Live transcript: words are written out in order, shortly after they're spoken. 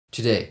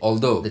Today,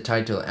 although the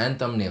title and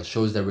thumbnail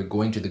shows that we're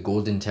going to the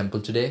Golden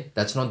Temple today,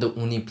 that's not the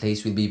only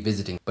place we'll be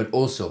visiting, but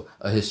also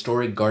a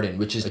historic garden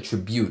which is a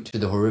tribute to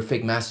the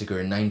horrific massacre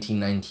in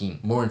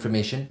 1919. More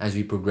information as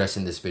we progress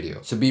in this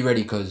video. So be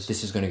ready because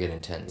this is going to get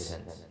intense.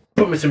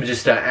 Mr.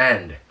 Majesta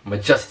and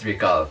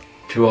Majestrikal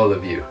to all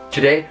of you.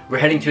 Today, we're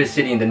heading to a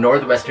city in the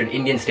northwestern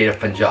Indian state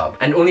of Punjab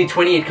and only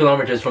 28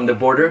 kilometers from the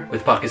border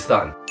with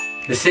Pakistan.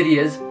 The city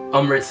is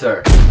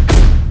Amritsar.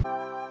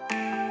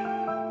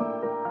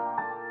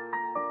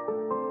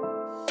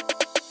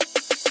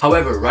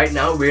 However, right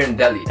now we're in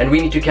Delhi and we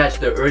need to catch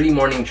the early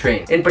morning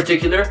train, in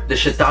particular the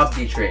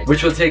Shatabdi train,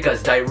 which will take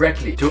us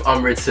directly to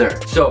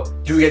Amritsar. So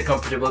do get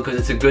comfortable because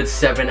it's a good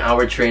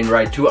 7-hour train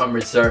ride to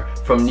Amritsar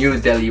from New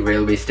Delhi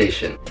railway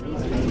station.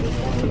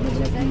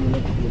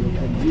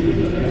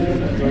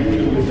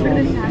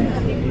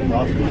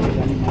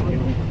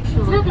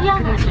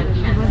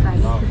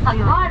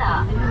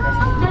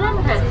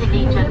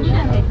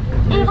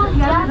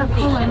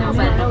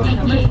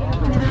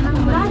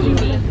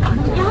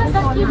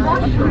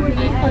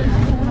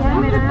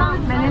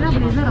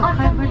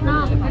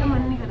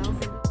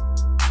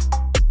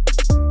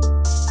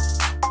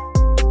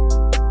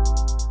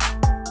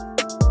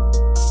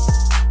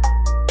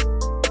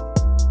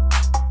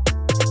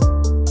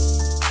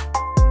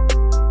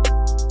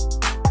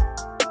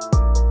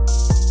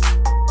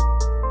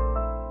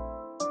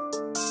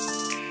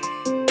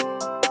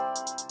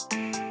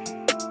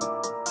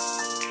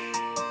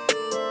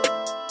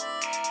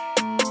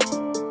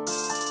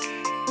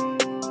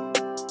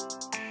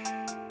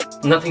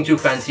 Nothing too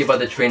fancy about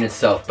the train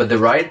itself, but the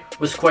ride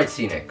was quite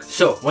scenic.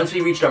 So once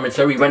we reached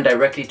Amritsar, we went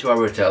directly to our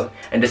hotel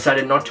and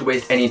decided not to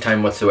waste any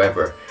time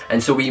whatsoever.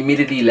 And so we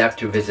immediately left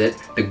to visit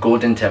the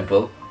Golden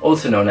Temple,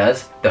 also known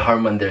as the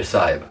Harmandir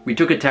Sahib. We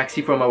took a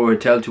taxi from our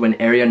hotel to an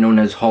area known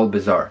as Hall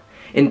Bazaar,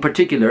 in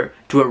particular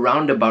to a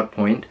roundabout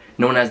point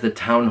known as the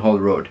Town Hall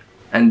Road.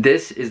 And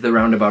this is the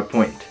roundabout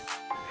point.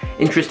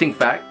 Interesting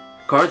fact,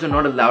 cars are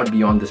not allowed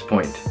beyond this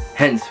point.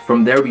 Hence,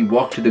 from there we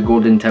walked to the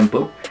Golden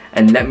Temple,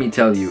 and let me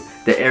tell you,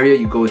 the area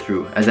you go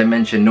through, as I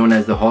mentioned, known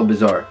as the Hall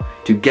Bazaar,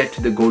 to get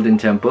to the Golden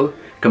Temple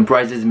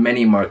comprises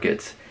many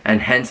markets and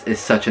hence is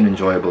such an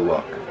enjoyable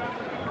walk.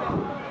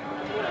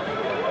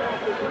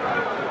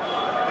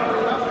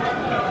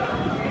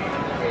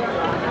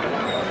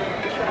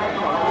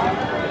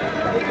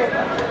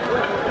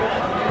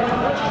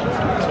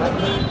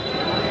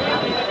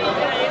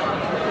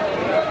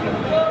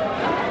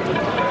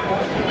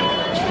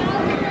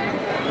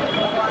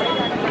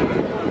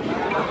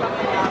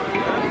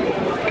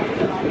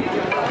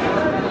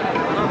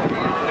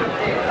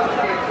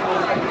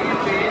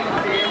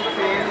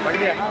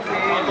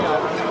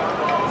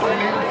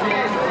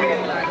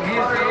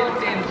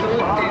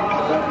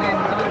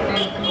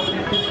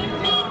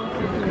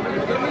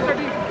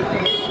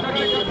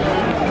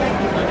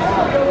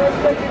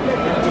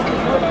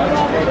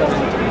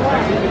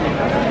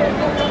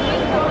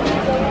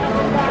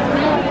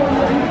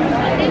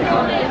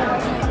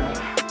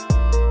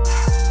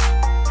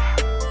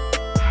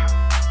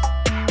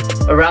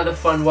 A rather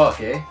fun walk,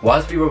 eh?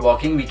 Whilst we were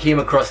walking, we came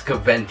across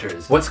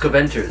Kaventers. What's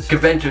Kaventers?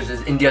 Kaventers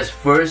is India's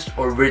first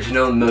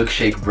original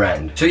milkshake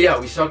brand. So yeah,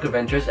 we saw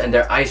Kaventers and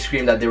their ice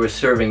cream that they were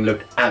serving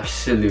looked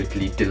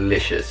absolutely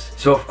delicious.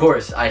 So of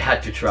course, I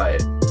had to try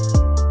it.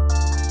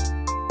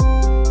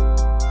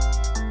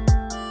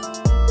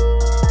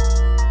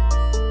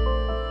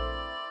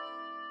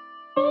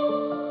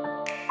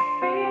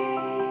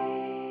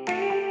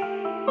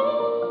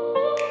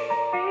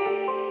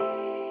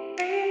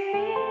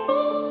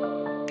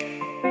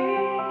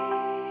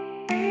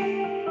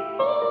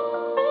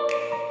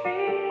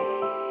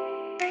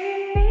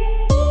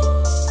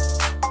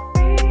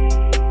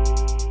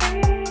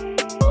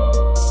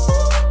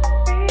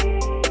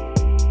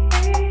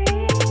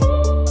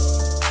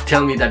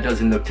 Tell me that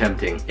doesn't look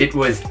tempting. It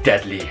was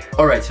deadly.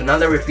 Alright, so now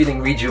that we're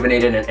feeling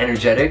rejuvenated and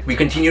energetic, we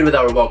continued with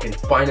our walk and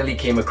finally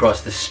came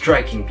across the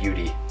striking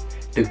beauty,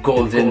 the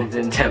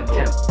Golden Temple.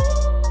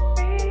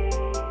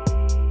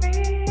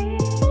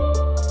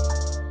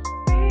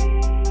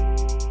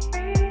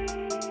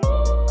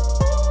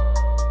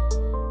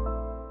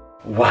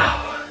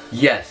 Wow,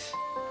 yes,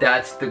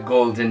 that's the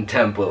Golden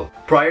Temple.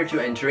 Prior to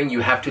entering, you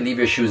have to leave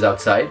your shoes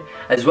outside,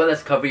 as well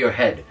as cover your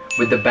head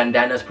with the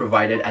bandanas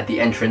provided at the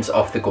entrance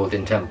of the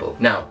Golden Temple.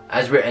 Now,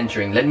 as we're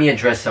entering, let me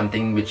address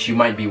something which you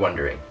might be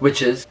wondering,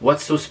 which is,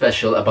 what's so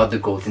special about the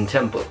Golden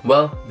Temple?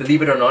 Well,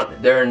 believe it or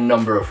not, there are a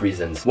number of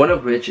reasons. One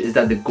of which is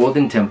that the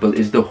Golden Temple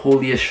is the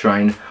holiest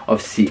shrine of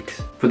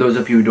Sikhs. For those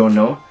of you who don't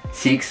know,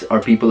 Sikhs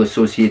are people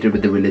associated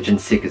with the religion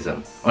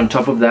Sikhism. On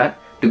top of that,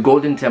 the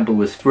Golden Temple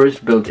was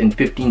first built in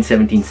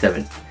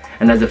 1577,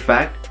 and as a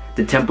fact,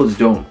 the temple's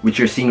dome, which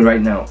you're seeing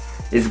right now,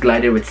 is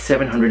glided with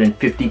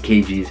 750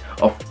 kgs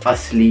of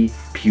asli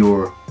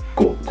pure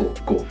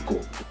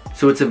gold.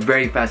 So it's a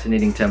very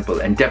fascinating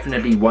temple and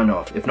definitely one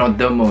of, if not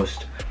the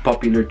most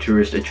popular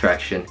tourist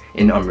attraction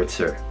in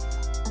Amritsar.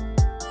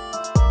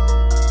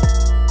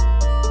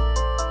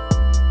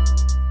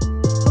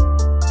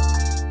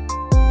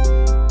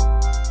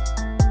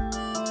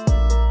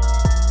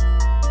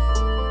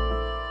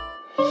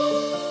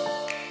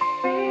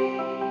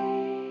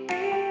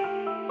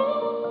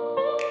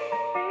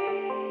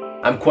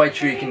 I'm quite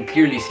sure you can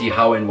clearly see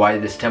how and why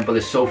this temple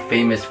is so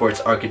famous for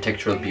its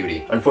architectural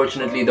beauty.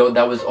 Unfortunately though,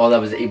 that was all I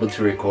was able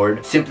to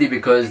record, simply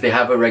because they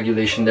have a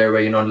regulation there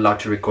where you're not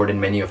allowed to record in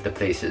many of the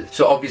places.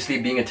 So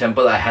obviously being a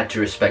temple, I had to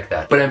respect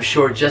that. But I'm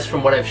sure just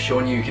from what I've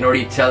shown you, you can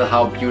already tell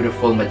how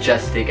beautiful,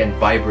 majestic and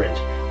vibrant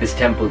this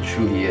temple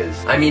truly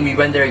is. I mean, we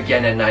went there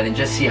again at night and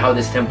just see how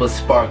this temple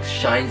sparks,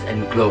 shines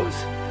and glows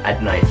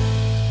at night.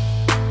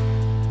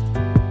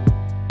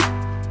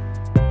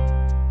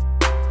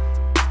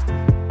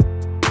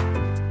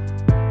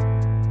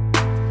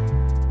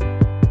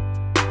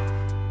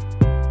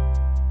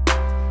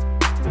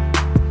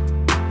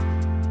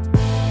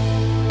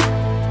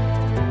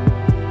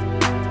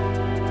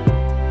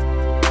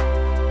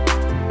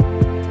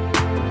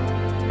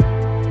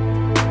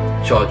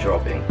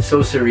 Jaw-dropping,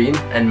 so serene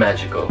and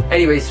magical.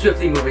 Anyway,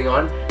 swiftly moving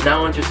on,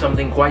 now onto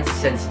something quite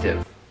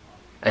sensitive,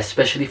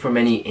 especially for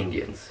many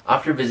Indians.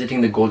 After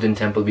visiting the Golden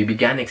Temple, we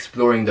began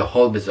exploring the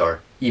Hall Bazaar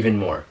even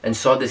more and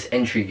saw this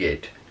entry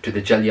gate to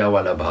the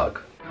Jallianwala Bagh.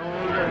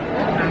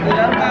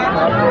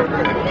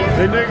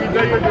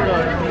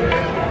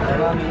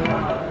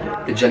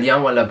 The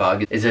Jallianwala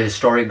Bagh is a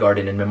historic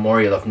garden and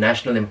memorial of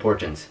national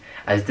importance,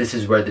 as this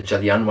is where the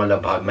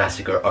Jallianwala Bagh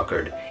Massacre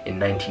occurred in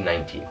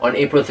 1990. On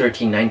April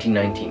 13,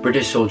 1919,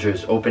 British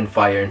soldiers opened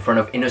fire in front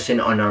of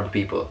innocent unarmed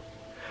people,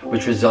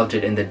 which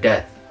resulted in the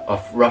death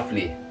of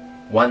roughly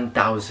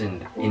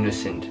 1,000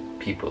 innocent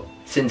people.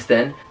 Since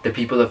then, the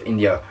people of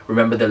India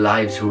remember the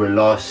lives who were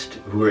lost,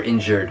 who were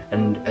injured,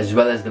 and as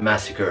well as the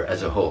massacre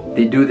as a whole.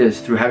 They do this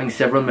through having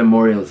several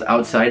memorials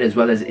outside as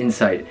well as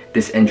inside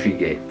this entry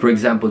gate. For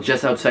example,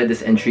 just outside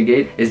this entry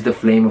gate is the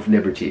Flame of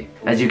Liberty.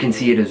 As you can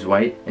see, it is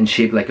white and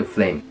shaped like a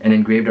flame, and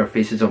engraved are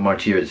faces of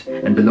martyrs,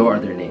 and below are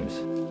their names.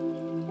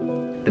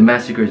 The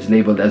massacre is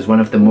labeled as one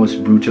of the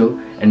most brutal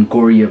and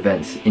gory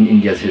events in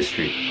India's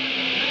history.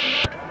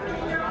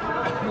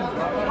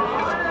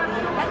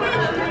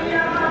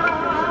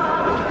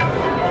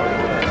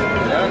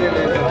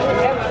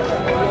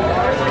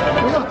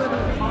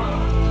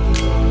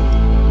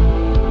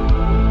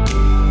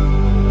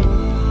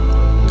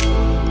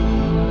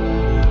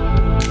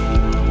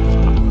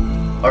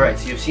 Alright,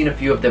 so you've seen a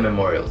few of the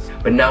memorials,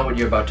 but now what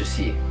you're about to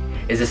see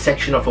is a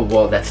section of a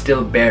wall that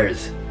still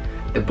bears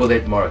the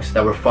bullet marks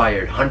that were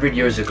fired 100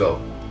 years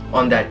ago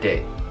on that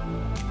day,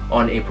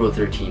 on April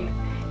 13,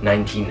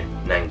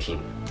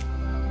 1919.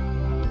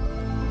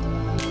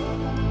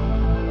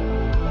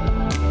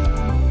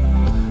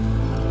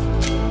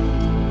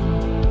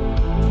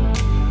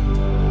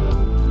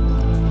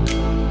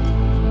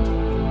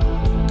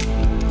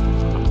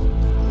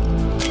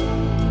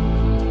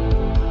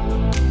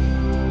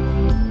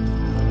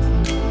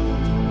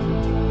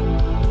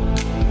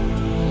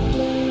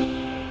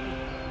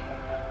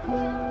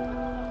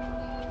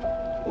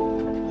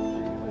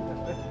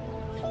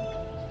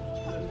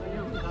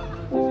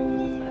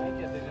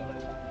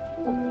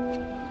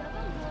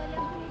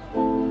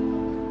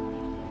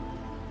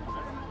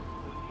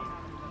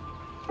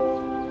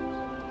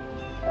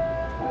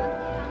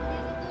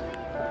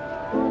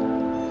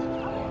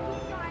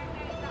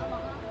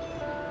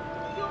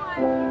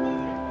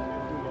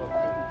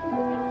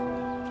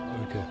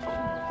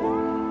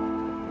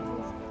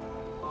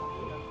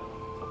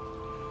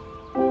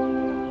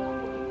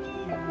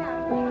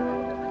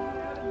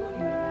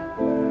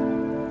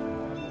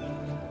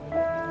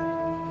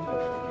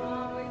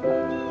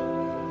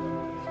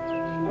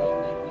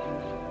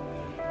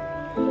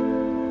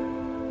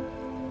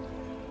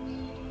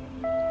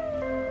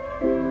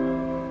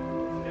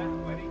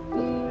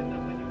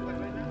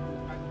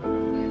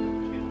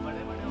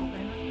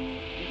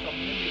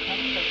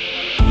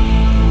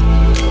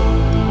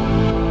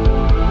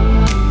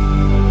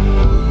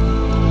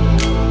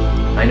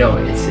 I know,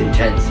 it's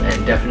intense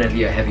and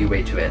definitely a heavy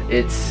way to end.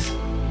 It's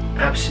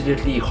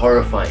absolutely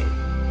horrifying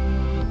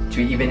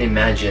to even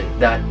imagine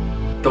that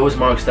those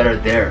marks that are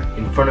there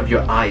in front of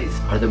your eyes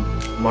are the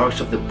marks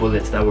of the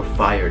bullets that were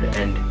fired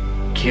and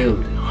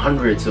killed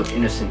hundreds of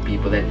innocent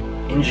people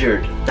and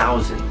injured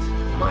thousands.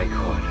 My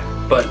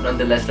God. But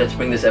nonetheless, let's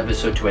bring this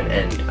episode to an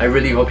end. I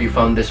really hope you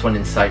found this one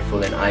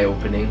insightful and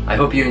eye-opening. I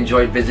hope you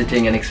enjoyed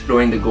visiting and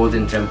exploring the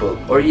Golden Temple,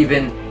 or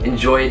even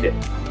enjoyed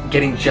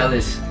getting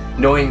jealous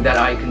knowing that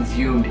I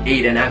consumed,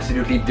 ate and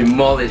absolutely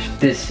demolished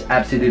this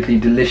absolutely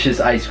delicious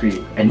ice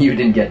cream and you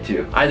didn't get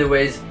to. Either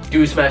ways,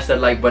 do smash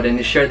that like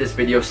button, share this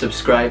video,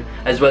 subscribe,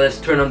 as well as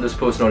turn on those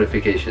post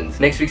notifications.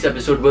 Next week's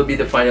episode will be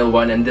the final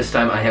one, and this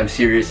time I am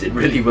serious, it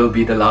really will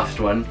be the last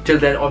one. Till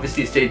then,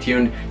 obviously stay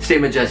tuned, stay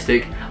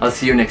majestic, I'll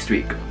see you next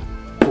week.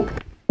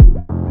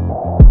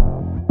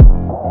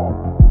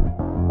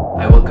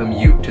 I welcome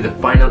you to the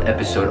final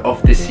episode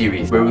of this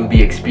series, where we'll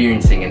be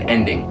experiencing an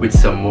ending with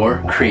some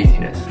more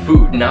craziness.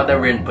 Food. Now that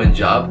we're in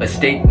Punjab, a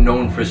state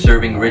known for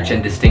serving rich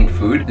and distinct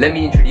food, let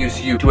me introduce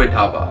you to a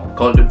dhaba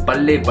called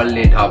Balle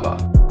Balle Dhaba.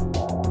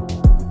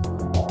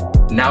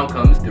 Now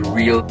comes the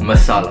real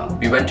masala.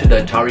 We went to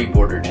the Atari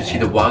border to see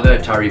the Wagah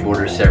Atari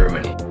border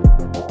ceremony.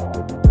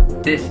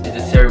 This is a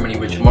ceremony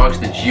which marks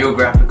the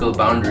geographical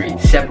boundary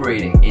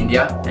separating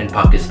India and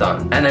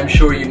Pakistan. And I'm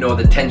sure you know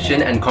the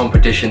tension and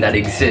competition that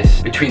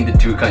exists between the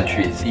two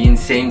countries. The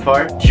insane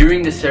part?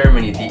 During the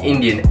ceremony, the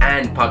Indian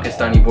and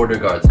Pakistani border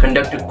guards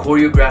conduct a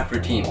choreographed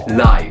routine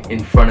live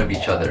in front of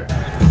each other.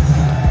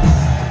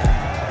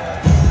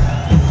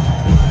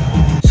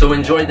 So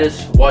enjoy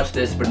this, watch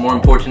this, but more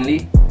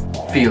importantly,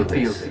 feel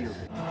this.